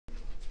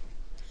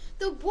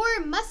The war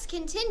must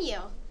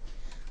continue.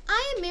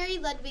 I am Mary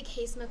Ludwig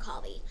Hays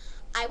Macaulay.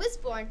 I was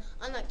born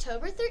on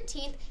October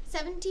 13th,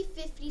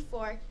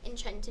 1754 in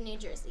Trenton, New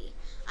Jersey.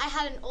 I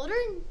had an older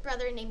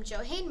brother named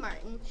Johann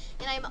Martin,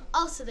 and I am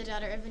also the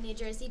daughter of a New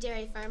Jersey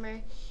dairy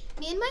farmer.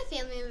 Me and my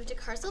family moved to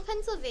Carswell,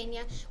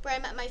 Pennsylvania, where I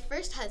met my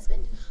first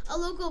husband, a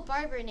local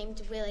barber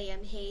named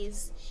William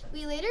Hays.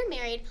 We later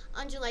married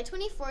on July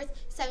 24th,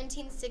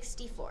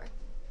 1764.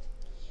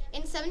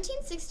 In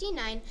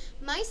 1769,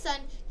 my son,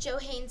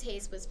 Johann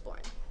Hays, was born.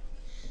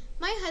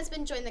 My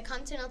husband joined the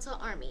Continental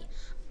Army.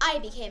 I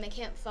became a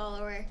camp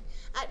follower.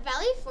 At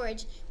Valley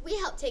Forge, we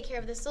helped take care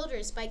of the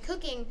soldiers by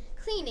cooking,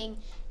 cleaning,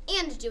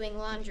 and doing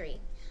laundry.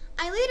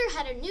 I later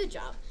had a new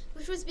job,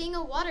 which was being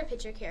a water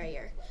pitcher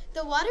carrier.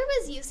 The water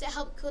was used to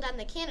help cool down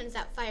the cannons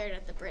that fired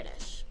at the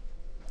British.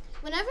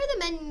 Whenever the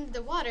men needed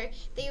the water,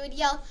 they would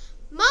yell,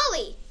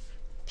 "Molly,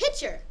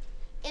 pitcher!"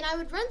 and I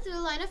would run through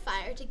the line of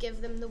fire to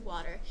give them the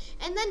water,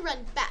 and then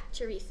run back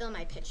to refill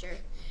my pitcher.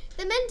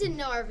 The men didn't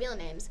know our real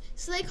names,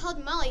 so they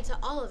called Molly to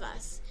all of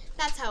us.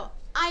 That's how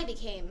I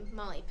became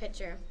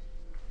MollyPItcher.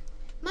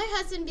 My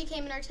husband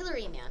became an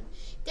artilleryman.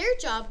 Their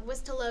job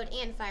was to load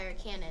and fire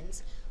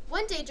cannons.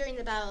 One day during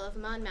the Battle of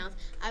Monmouth,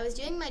 I was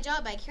doing my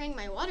job by carrying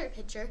my water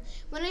pitcher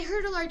when I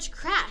heard a large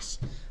crash.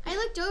 I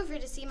looked over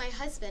to see my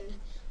husband,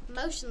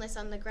 motionless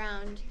on the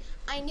ground.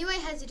 I knew I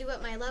had to do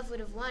what my love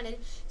would have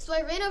wanted, so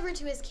I ran over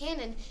to his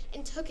cannon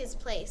and took his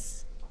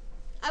place.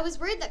 I was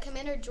worried that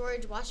Commander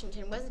George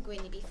Washington wasn't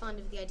going to be fond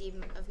of the idea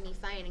of me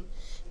fighting,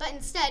 but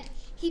instead,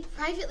 he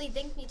privately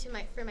thanked me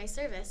for my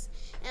service,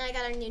 and I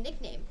got a new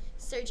nickname,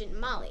 Sergeant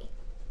Molly.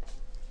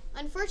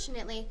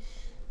 Unfortunately,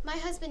 my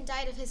husband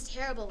died of his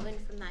terrible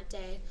wound from that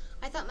day.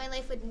 I thought my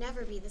life would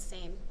never be the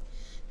same.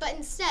 But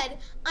instead,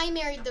 I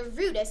married the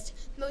rudest,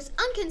 most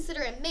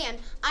inconsiderate man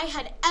I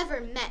had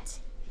ever met.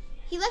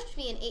 He left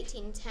me in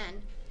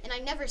 1810, and I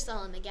never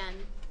saw him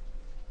again.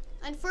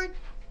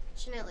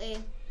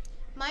 Unfortunately,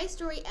 my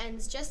story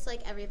ends just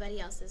like everybody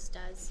else's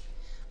does.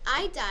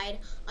 I died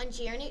on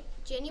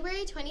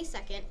January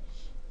 22nd,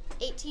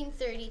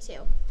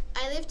 1832.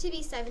 I lived to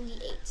be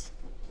 78.